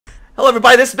Hello,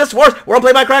 everybody. This is Mr. Wars. We're on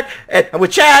PlayMindcrack, and I'm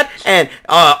with Chad and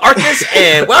Arcus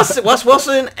and Wes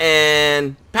Wilson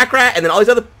and Packrat, and then all these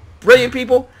other brilliant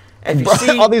people. And if you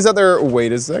see all these other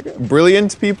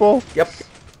brilliant people. Yep.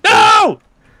 No!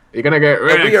 You're gonna get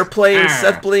rid. We are playing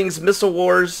Seth Bling's Missile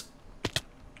Wars.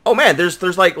 Oh man, there's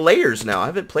like layers now. I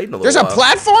haven't played in a little while. There's a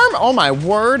platform? Oh my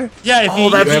word! Yeah. If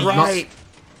Oh, that's have right.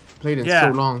 Played in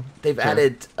Yeah. so long. They've Okay.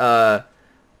 added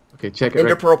Okay, check it.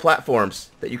 Ender Right. Pearl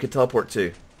platforms that you can teleport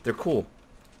to. They're cool.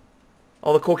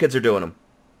 All the cool kids are doing them.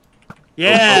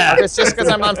 Yeah. It's just because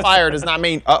I'm on fire does not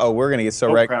mean. We're gonna get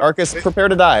so wrecked. crap. Arcus, prepare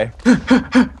to die.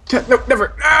 Check, no,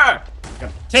 never. Ah!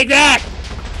 Take that.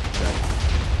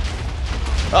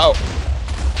 Uh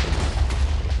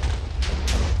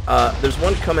oh. There's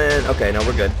one coming. Okay, no,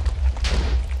 we're good.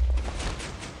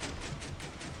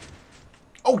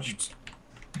 Oh, you.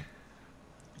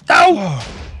 No.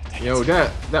 Yo,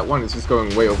 that one is just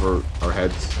going way over our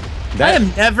heads. I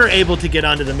am never able to get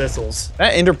onto the missiles.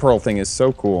 That Ender Pearl thing is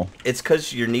so cool. It's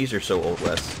because your knees are so old,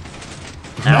 Wes.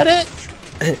 Got it?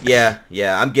 Yeah,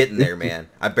 I'm getting there, man.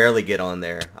 I barely get on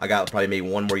there. I got probably maybe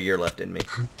one more year left in me.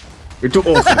 You're too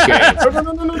old for the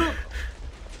game. No.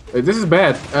 This is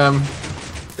bad.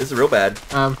 This is real bad.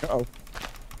 Uh-oh.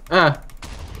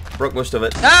 Broke most of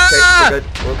it. Ah! Okay, we're good.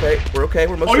 We're okay. We're okay.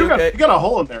 We're Oh, mostly you got, okay. you got a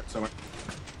hole in there somewhere.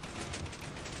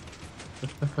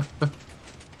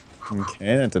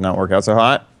 Okay, that did not work out so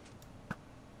hot.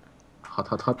 Hot.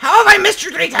 How have I missed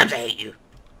you 3 times? I hate you.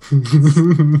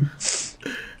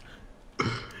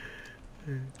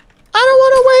 I don't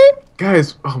want to wait.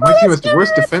 Guys, my team has the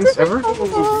worst defense ever.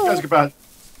 You guys get about.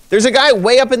 There's a guy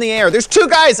way up in the air. There's 2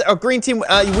 guys. A green team.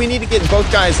 We need to get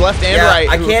both guys, left and Yeah, right.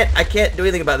 I can't do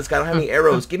anything about this guy. I don't have any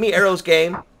arrows. Give me arrows,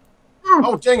 game.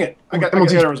 Oh, dang it! I got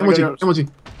arrows. I got arrows. Emoji.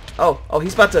 Oh,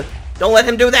 he's about to. Don't let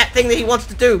him do that thing that he wants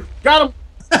to do. Got him.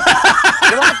 Get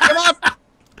off.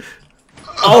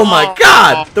 Oh my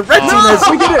God! The red team has.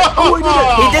 We did it! Oh, we did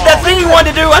it! He did that thing he wanted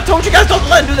to do. I told you guys don't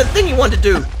let him do that thing he wanted to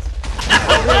do.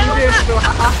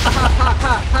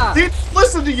 He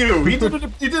listened to you. He did it.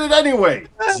 He did it anyway.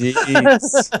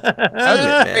 Jeez. That was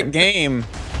a Man. great game.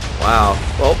 Wow.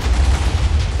 Well,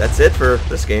 that's it for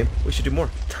this game. We should do more.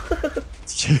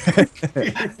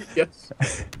 Yes.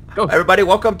 Go. Everybody,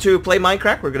 welcome to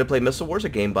PlayMindcrack. We're going to play Missile Wars, a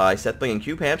game by Seth Bling and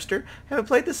Cube Hamster. Haven't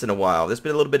played this in a while. There's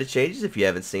been a little bit of changes if you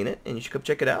haven't seen it, and you should come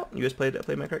check it out. You guys played at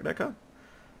PlayMindcrack.com.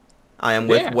 I am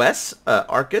with Wes,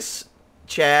 Arcus,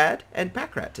 Chad, and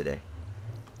Packrat today.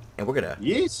 And we're going to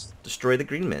Yes. destroy the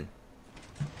green men.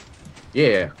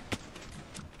 Yeah.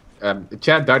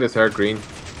 Chad dyed his hair green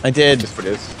I did. just for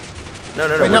this. No.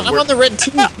 Wait, no, I'm on the red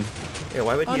team. Yeah,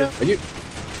 why would you? no.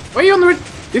 Why are you on the red?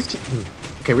 This team.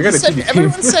 Okay, we got a team.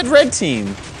 Everyone said red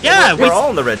team. Yeah. We're all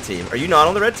on the red team. Are you not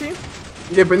on the red team?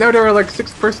 Yeah, but now there are like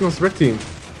 6 persons on the red team.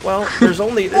 Well, there's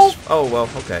only this. Oh, well,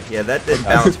 okay. Yeah, that didn't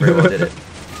balance very well, did it?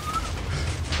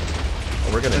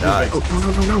 Oh, we're gonna die. Oh,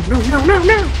 no.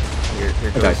 Here it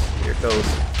Okay. goes. Here it goes.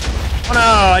 Oh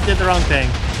no! I did the wrong thing.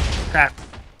 Crap.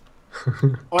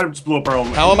 Oh, I just blew up our own.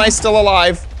 How am I still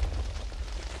alive?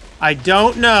 I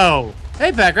don't know.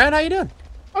 Hey, Packrat, how you doing?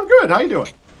 I'm good. How you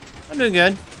doing? I'm doing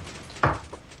good.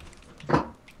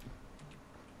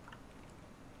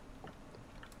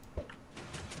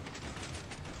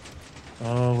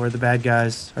 Oh, we're the bad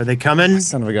guys. Are they coming?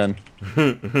 Son of a gun.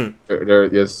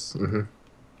 Yes.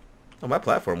 Oh, my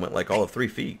platform went like all of 3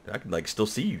 feet. I can like still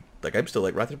see you. Like I'm still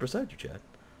like right there beside you, Chad.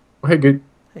 Oh, hey, good.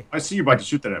 I see you about to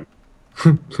shoot that at him.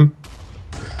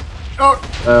 Oh,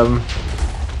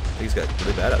 He's got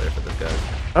really bad out there for this guy.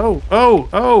 Oh.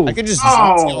 I could just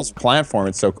Oh. use this platform.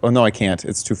 It's so. Oh no, I can't.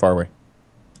 It's too far away.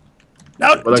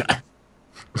 No. Well, like,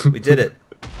 We did it.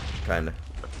 Kinda.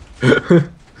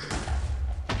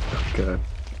 God.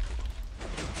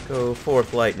 Go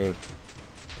forth, lightning.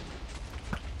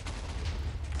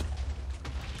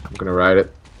 I'm gonna ride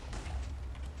it.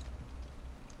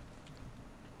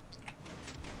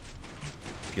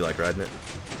 You like riding it?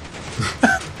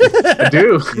 I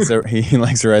do. He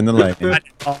likes riding the lightning.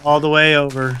 All the way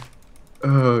over.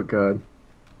 Oh God.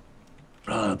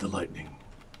 the lightning.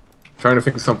 Trying to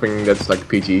think of something that's like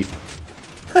PG.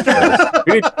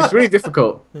 It's really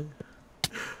difficult.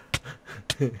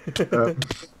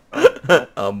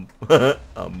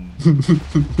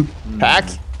 Pack,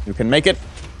 you can make it.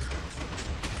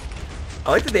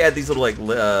 I like that they add these little like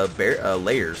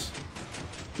layers.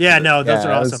 Yeah, no, those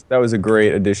are awesome. That was a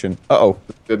great addition. Uh-oh.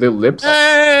 The lips.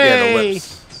 Hey! Yeah, the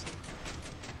lips.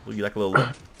 Would you like a little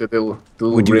lip? The little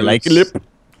Would you rims. like a lip?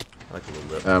 I like a little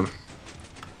lip.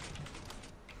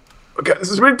 Okay,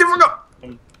 this is really difficult.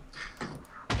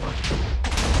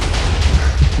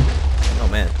 Oh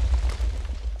man.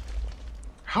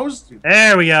 How's...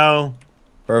 There we go.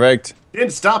 Perfect. You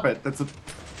didn't stop it. That's a...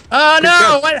 Oh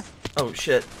no! What? Oh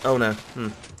shit. Oh no.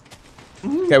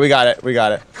 Okay, we got it. We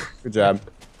got it. Good job.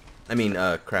 I mean,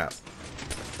 crap.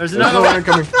 There's another one.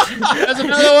 coming. There's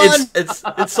another one. It's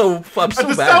so I'm so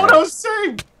That's bad. not what I was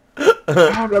saying.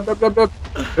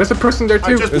 There's a person there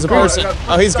too. There's a person.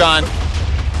 Oh, he's gone.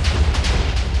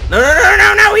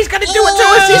 No! He's gonna do it to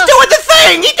us. He's doing the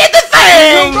thing. He did the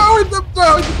thing.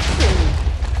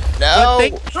 No.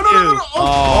 Thank No. you.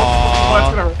 Oh,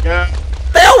 that's gonna hurt. Yeah.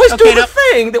 They always Okay, do the now-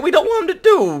 thing that we don't want them to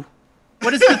do.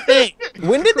 What is the thing?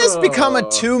 When did this become a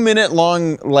 2-minute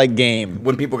long like game?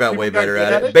 When people got way got better good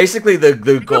at at it. it? Basically, the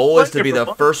goal is to playing be it for the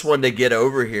months. first one to get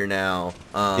over here now.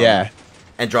 Yeah.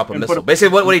 And drop a And put missile. a-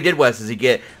 Basically, what he did was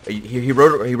he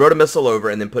wrote a missile over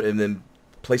and then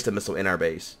placed a missile in our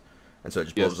base, and so it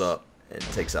just blows Yes. up and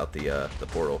takes out the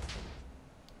portal.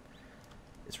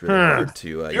 It's really hard to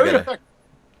you Area gotta, effect.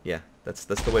 yeah. That's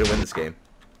the way to win this game.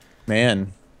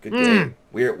 Man. Good game.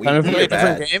 We Time to play are a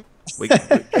different bad. game.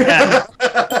 Yeah.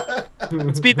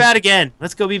 Let's be bad again.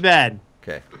 Let's go be bad.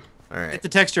 Okay. All Get right. the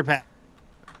texture pack.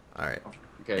 All right.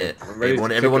 Okay, I'm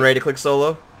ready. Everyone ready to click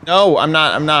solo? No, I'm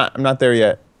not. I'm not there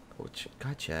yet. Oh,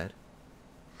 God, Chad.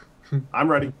 I'm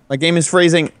ready. My game is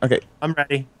freezing. Okay. I'm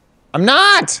ready. I'm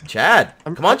not. Chad.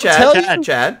 Come on, Tell Chad. you.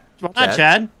 Chad. Come on,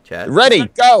 Chad. Chad. Ready.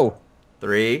 Go.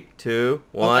 3, 2,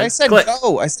 1. I said click.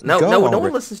 go. I said No, go. no one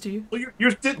already. listens to you. Well, you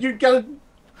gotta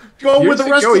go with the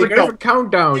rest of You the got it for go.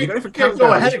 countdown. You got it for You can't countdown.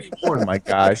 go ahead of Oh my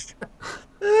gosh.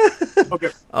 Okay.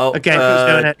 Oh, Okay,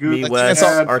 who's doing it? Me, Good. Wes, That's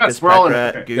all. Arcus, We're all in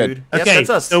Packrat, it. Good. Good. Yep, Okay, that's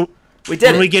us. so We did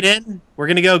when it. we get in, we're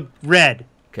gonna go red.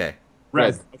 Okay.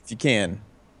 Red. If you can.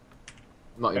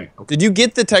 Not even. Okay. Did you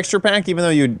get the texture pack even though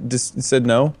you just said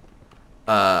no?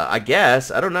 I guess.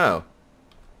 I don't know.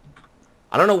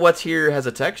 I don't know what's here has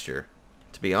a texture,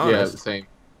 to be Yeah, honest. the same.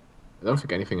 I don't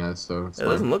think anything has, so it's It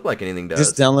doesn't fine. look like anything does.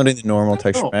 Just downloading the normal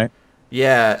texture know. pack.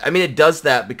 Yeah, I mean, it does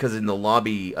that because in the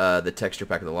lobby, the texture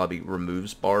pack in the lobby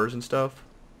removes bars and stuff.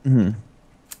 Mm-hmm.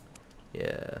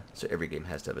 Yeah, so every game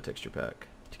has to have a texture pack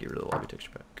to get rid of the lobby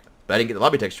texture pack. But I didn't get the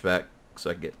lobby texture pack, so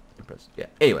I can get impressed. Yeah,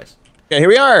 anyways. Okay, here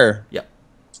we are. Yep.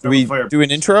 Do we Fire. do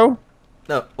an intro?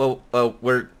 No, well,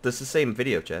 this is the same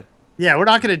video, Chad. Yeah, we're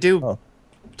not gonna do Oh.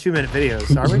 2-minute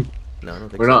videos, are we? No, I don't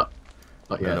think We're so. not.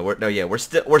 Not No, yet.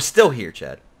 no, we're still here,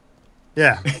 Chad.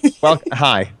 Yeah. Well,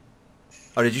 hi.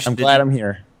 Oh, did you? I'm did glad you, I'm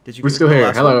here. Did you? We're click still the here.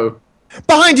 last one? Hello.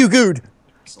 Behind you, Good.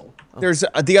 So, There's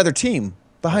the other team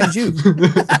behind you.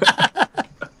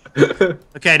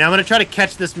 Okay, now I'm gonna try to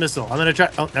catch this missile. I'm gonna try.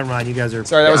 Oh, never mind. You guys are.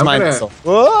 Sorry, that Yeah, was I'm my gonna- missile.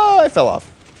 Whoa, I fell off.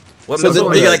 What So missile?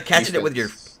 the- Are you the- like catching it with your?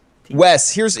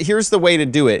 Wes, here's the way to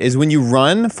do it. Is when you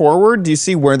run forward, do you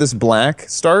see where this black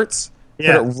starts?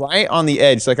 Yeah. Put it right on the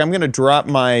edge. Like I'm gonna drop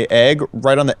my egg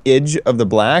right on the edge of the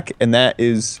black, and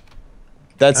that's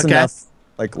Okay. enough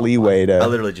like leeway I to.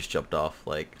 literally just jumped off,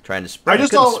 like trying to I sprint.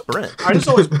 just couldn't al- sprint. I just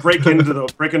always break into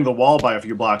the wall by a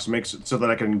few blocks, makes it so that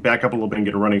I can back up a little bit and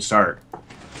get a running start.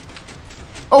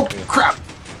 Oh crap!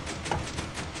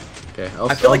 Okay.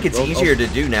 I feel like it's easier to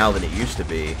do now than it used to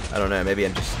be. I don't know. Maybe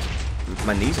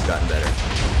my knees have gotten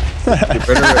better. You're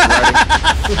better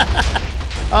at riding.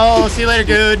 Oh, see you later,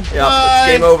 Good. Yeah, Bye.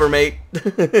 it's game over, mate.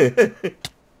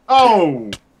 Oh,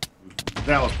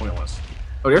 that was pointless.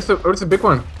 Oh, there's a big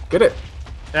one. Get it.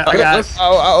 Yeah, Get I it. got it. Let's,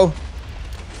 Oh.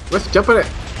 let's jump on it.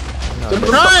 Jump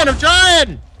on it. I'm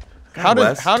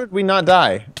trying. How did we not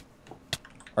die?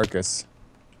 Arcus.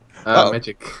 Uh-oh.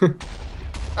 Magic.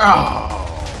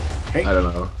 Oh, hey, I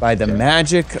don't know. By the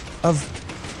magic of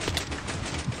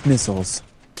missiles.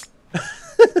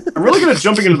 I'm really good at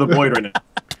jumping into the void right now.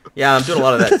 Yeah, I'm doing a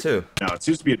lot of that too. No, it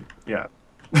seems to be yeah.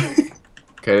 Okay,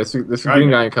 there's a Try green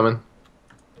it. guy coming.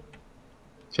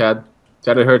 Chad,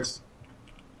 it hurts.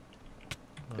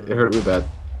 It hurt really bad.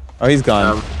 Oh, he's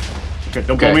gone. Okay,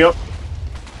 don't Okay. blow me up.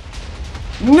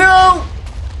 No!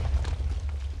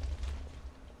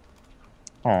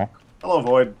 Oh. Hello,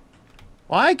 void.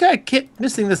 Why I keep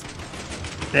missing this?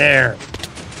 There.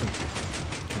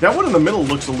 That one in the middle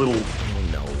looks a little Oh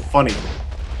no. funny.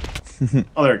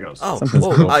 Oh, there it goes. Oh, Something's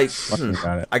whoa, cool. I Fucking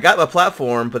got it. I got my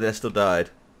platform, but then I still died.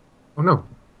 Oh no.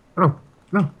 Oh no.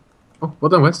 No. Oh, well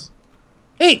done, Wes.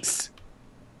 Thanks.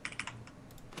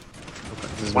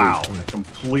 This is Wow, really- I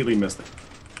completely missed it.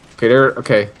 Okay, there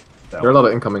That are a one. lot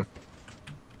of incoming.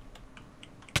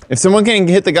 If someone can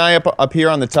hit the guy up here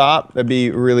on the top, that'd be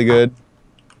really good.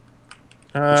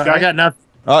 guy? I got nothing.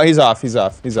 Oh, he's off.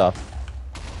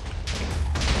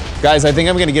 Guys, I think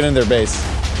I'm gonna get in their base.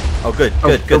 Oh, good,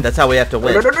 good, good. That's how we have to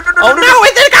win. No, no, no, no, no, Oh no, no!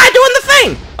 It's the guy doing the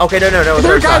thing. Okay, no, Is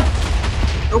there a it's guy?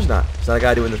 not. It's not. It's not a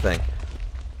guy doing the thing.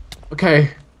 Okay.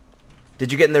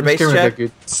 Did you get in their base, Camera's that Chad?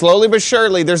 good. Slowly but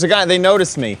surely, there's a guy. They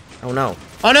noticed me. Oh no.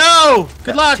 Oh no!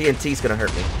 Good luck. TNT's gonna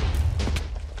hurt me.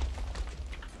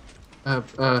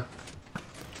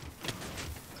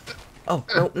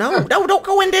 Oh no! Don't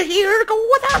go into here. Go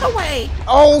the other way.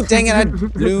 Oh, dang it! I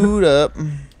blew it up.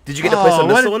 Did you get to place a what?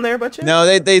 missile in there, by chance?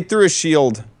 No, they threw a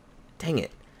shield. Dang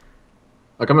it.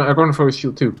 Like I'm going for a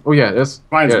shield too. Oh yeah, that's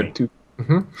Finds yeah, me. two.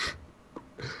 Look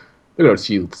at those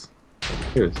shields.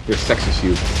 Here's sexy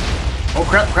shield. Oh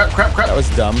crap! That was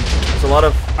dumb. There's a lot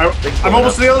of. I'm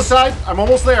almost to the other side. I'm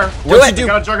almost there. What'd you I do?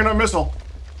 got a juggernaut missile.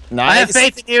 Nice. I have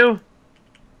faith in you.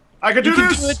 I can do You can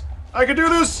this. do it. I can do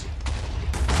this.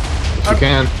 You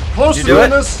can. Close You to do doing it?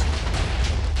 this.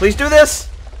 Please do this.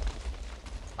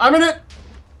 I'm in it.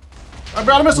 I've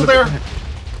got a missile there.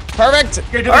 Perfect.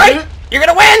 Okay, did All I right, get it? you're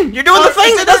gonna win. You're doing the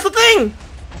thing that does the thing.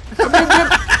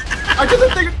 I did the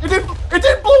thing. It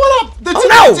didn't blow it up. Oh,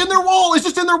 no. It's in their wall. It's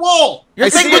just in their wall. Your I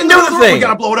thing see didn't it. do the thing. We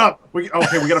gotta blow it up.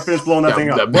 Okay, we gotta finish blowing that thing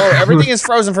up. Whoa, everything is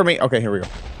frozen for me. Okay, here we go.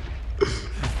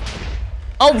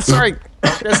 Oh, sorry.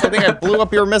 Chris, I think I blew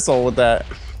up your missile with that.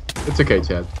 It's okay,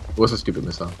 Chad. It was a stupid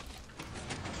missile.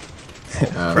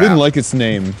 I didn't like its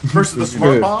name. Versus the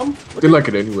smart bomb. They like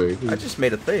it anyway. I just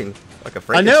made a thing, like a I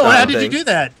Frankenstein know. How did thing. you do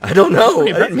that? I don't know.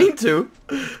 I Pretty didn't mean to.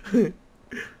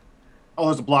 Oh,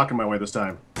 there's a block in my way this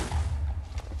time.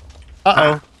 Uh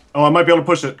oh. Oh, I might be able to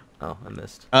push it. Oh, I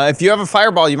missed. If you have a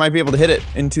fireball, you might be able to hit it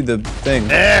into the thing.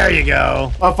 There you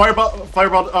go. Fireball.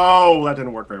 Oh, that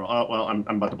didn't work very well. Well, I'm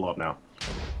about to blow up now.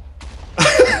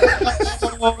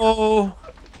 Oh,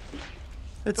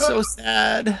 it's so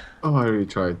sad. Oh, I already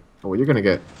tried. Oh, what you're gonna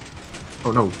get?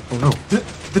 Oh no! Oh no!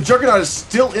 The juggernaut is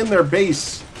still in their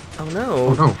base. Oh no.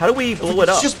 Oh, no. How do we blow it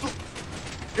up? Just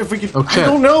if we could. Oh, I Chad.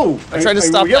 don't know. I tried to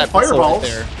stop we have that missile right fireballs.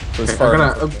 there. It was Okay, far I'm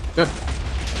enough. gonna.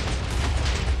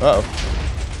 Yeah,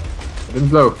 Uh-oh. it didn't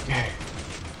blow.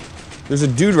 There's a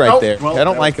dude right Oh, there. well, I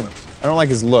don't that like was him. I don't like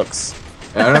his looks.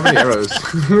 Yeah, I don't have any arrows.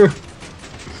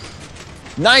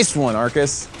 Nice one,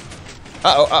 Arcus.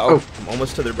 Uh-oh, uh-oh. Oh. I'm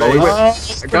almost to their Oh,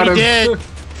 base. wait. Oh, I got him. we did.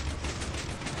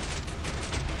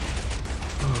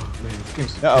 Oh man, this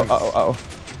game's. Uh-oh, uh-oh, uh-oh.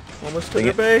 Almost to Dang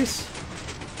their it. base.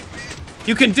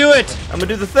 You can do it. I'm gonna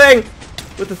do the thing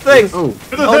with the thing. Oh.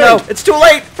 Do the Oh thing. no, it's too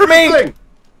late for Do the me. thing.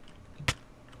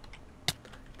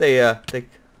 They I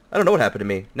don't know what happened to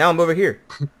me. Now I'm over here.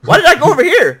 Why did I go over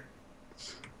here?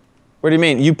 What do you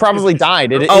mean? You probably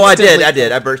died. It Oh, I instantly-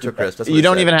 did. I burst to a crisp. That's what You it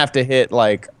don't said. even have to hit,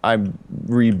 like,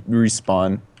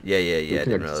 respawn. Yeah, I You didn't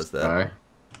can realize just that. die.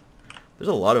 There's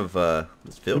a lot of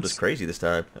this field is crazy this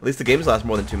time. At least the games last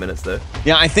more than 2 minutes though.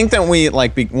 Yeah, I think that we,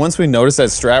 like, once we notice that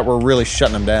strat, we're really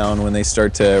shutting them down when they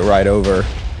start to ride over.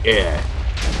 Yeah.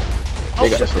 Oh, They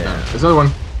got shut this one down. down. There's another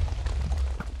one.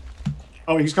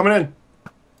 Oh, he's coming in.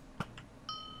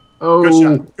 Oh. Good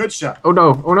shot. Good shot. Oh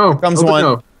no! Oh no! Comes oh, one.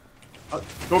 No.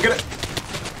 Go get it.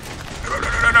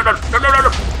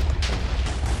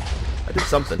 I did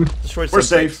something. Destroyed We're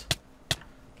some safe. things.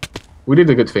 We did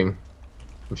a good thing.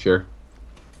 I'm sure.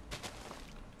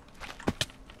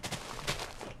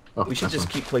 Oh, We should nice just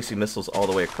one. keep placing missiles all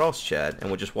the way across, Chad, and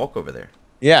we'll just walk over there.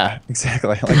 Yeah, exactly.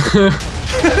 Like,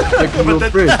 Like a little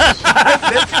that- bridge.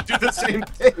 They can do the same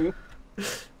thing.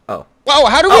 Oh. whoa,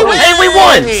 how do we Oh, win? hey, we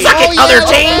won! Suck it, yeah, other look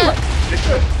team! at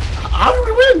How did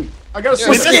we win? I got a It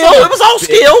was swing. skill! It was all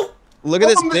skill! Look at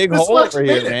this Oh, big this hole much over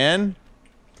here, made it. man.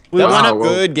 We That was won a it. Wow.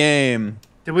 good game.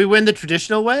 Did we win the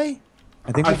traditional way?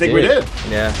 I think I think we did.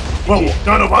 Yeah. Well,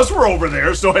 none of us were over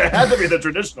there, so it had to be the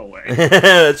traditional way.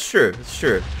 That's true. That's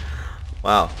true.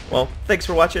 Wow. Well, thanks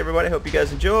for watching, everybody. Hope you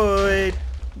guys enjoyed.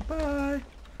 Bye.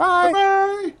 Bye.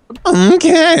 Bye.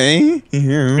 Okay.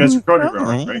 You guys recorded it,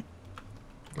 right?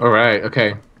 All right.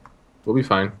 Okay. We'll be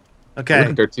fine. Okay. Look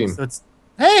at their team. So it's,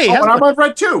 hey, Oh, how's and it- I'm on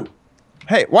red too.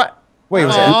 Hey, what? Wait,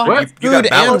 was Aw. it What? You got Dude and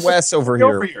balance. Wes over Go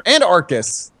here. over here. And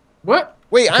Arcus. What?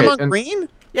 Wait, I'm Okay, on and- green?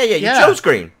 Yeah, you Yeah. chose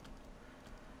green.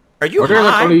 Are you Are there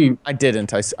like high? only? I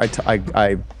didn't. I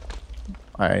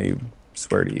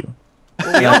swear to you.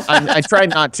 Well, we all- I tried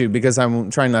not to because I'm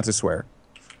trying not to swear.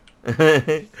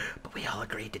 But we all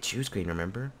agreed to choose green,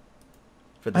 remember?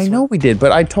 For this I know one? we did,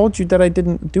 but I told you that I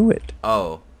didn't do it.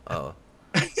 Oh. I'll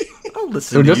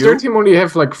listen So to does you. their team only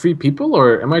have like 3 people,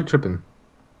 or am I tripping?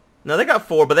 No, they got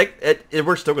 4, but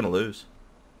we're still gonna lose.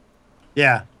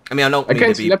 yeah. I mean, I don't I mean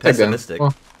can't to be select that then. pessimistic.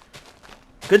 Well,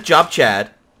 Good job,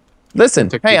 Chad. Listen,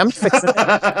 Take hey, it. I'm fixing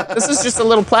it. This is just a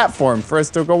little platform for us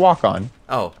to go walk on.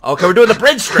 Oh, okay, we're doing the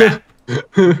bridge strap.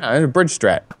 A bridge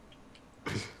strat.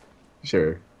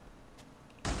 sure.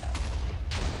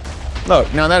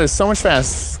 Look, now that is so much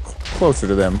closer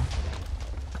to them.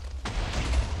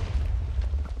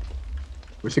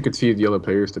 Wish I could see the other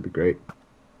players. That'd be great.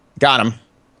 Got him.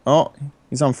 Oh,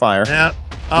 he's on fire. Yeah.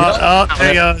 Oh, there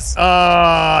he goes. Oh,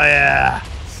 yeah.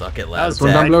 Suck it, That lad. was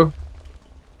One down below.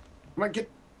 Come on, get.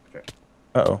 Okay.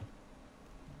 Uh-oh.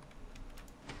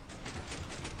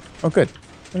 Oh, good.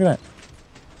 Look at that.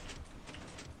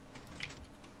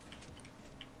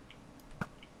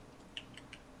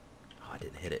 Oh, I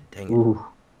didn't hit it. Dang it. Ooh.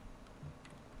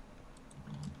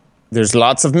 There's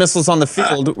lots of missiles on the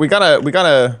field. We got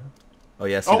a Oh,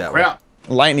 yeah, I see Oh that one. crap!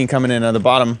 lightning coming in at the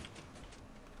bottom.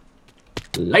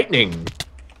 Lightning.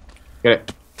 Get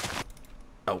it.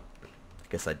 Oh, I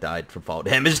guess I died from fall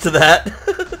damage to that.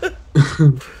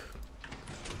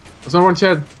 There's another one,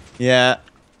 Chad. Yeah.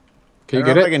 Can you I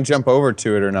don't get know if I it? can jump over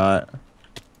to it or not.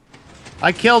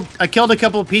 I killed a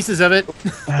couple of pieces of it.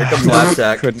 Here comes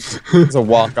Lapsack. Couldn't. It's a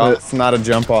walk off, not a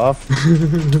jump off.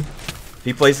 If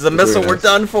he places a missile, we're nice.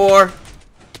 done for.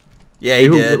 Yeah, he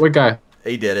Who- did. What guy?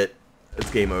 He did it. It's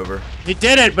game over. He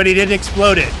did it, but he didn't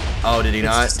explode it. Oh, did he It's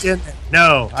not? just in there.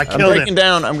 No, I I'm killed breaking him.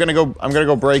 down. I'm gonna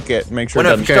go break it. Make sure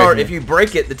Well, it no, if doesn't. you start, if you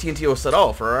break it, the TNT will set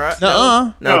off. All right?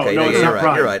 Nuh-uh. No, okay, No, no, it's you're not right.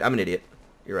 prime. You're right. I'm an idiot.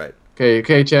 You're right.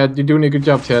 Okay, Chad. You're doing a good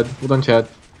job, Chad. Well done, Chad.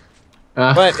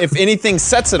 But if anything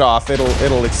sets it off,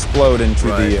 it'll explode into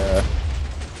Right. the.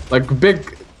 like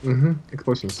big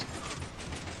explosions.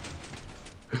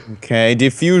 Okay,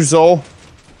 defusal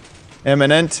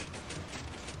imminent.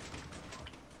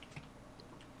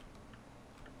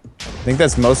 I think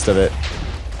that's most of it.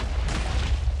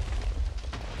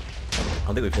 I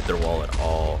don't think we've hit their wall at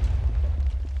all.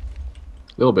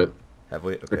 A little bit. Have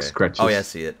we? Okay. scratches. Oh, yeah, I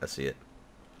see it. I see it.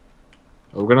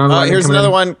 Oh, we're gonna. Here's another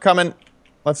one coming.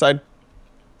 Left side.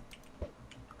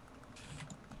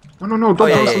 No, no, Oh, don't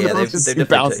yeah, bounce yeah, on the yeah. bounces. They've You're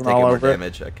definitely bouncing taken all more over it.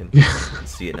 damage. I can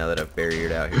see it now that I've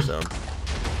barriered out here some.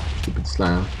 Stupid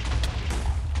slam.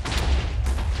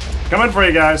 Coming for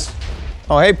you guys.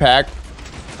 Oh, hey, Pack.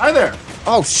 Hi there.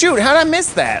 Oh, shoot. How did I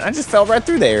miss that? I just fell right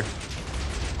through there.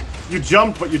 You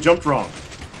jumped, but you jumped wrong.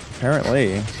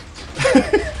 Apparently.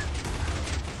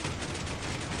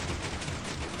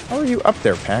 How are you up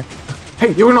there, Pack?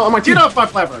 Hey, you were not on my team. Get off my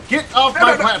platform. Get off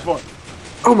my platform.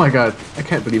 Oh my god, I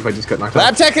can't believe I just got knocked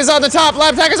Lab out. Tech is on the top.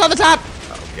 Lab Tech is on the top.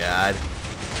 Oh, God.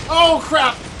 Oh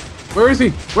crap! Where is he?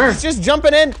 Where? He's just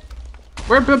jumping in.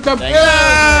 Where? Blip, blip. Damn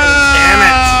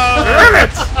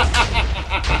it!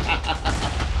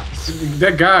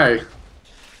 That guy.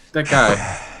 That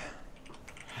guy.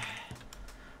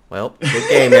 Well, good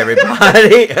game,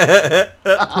 everybody.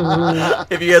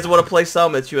 If you guys want to play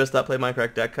some, it's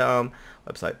us.playminecrack.com.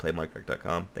 Website,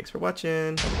 playminecrack.com. Thanks for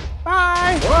watching.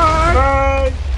 Bye. Bye.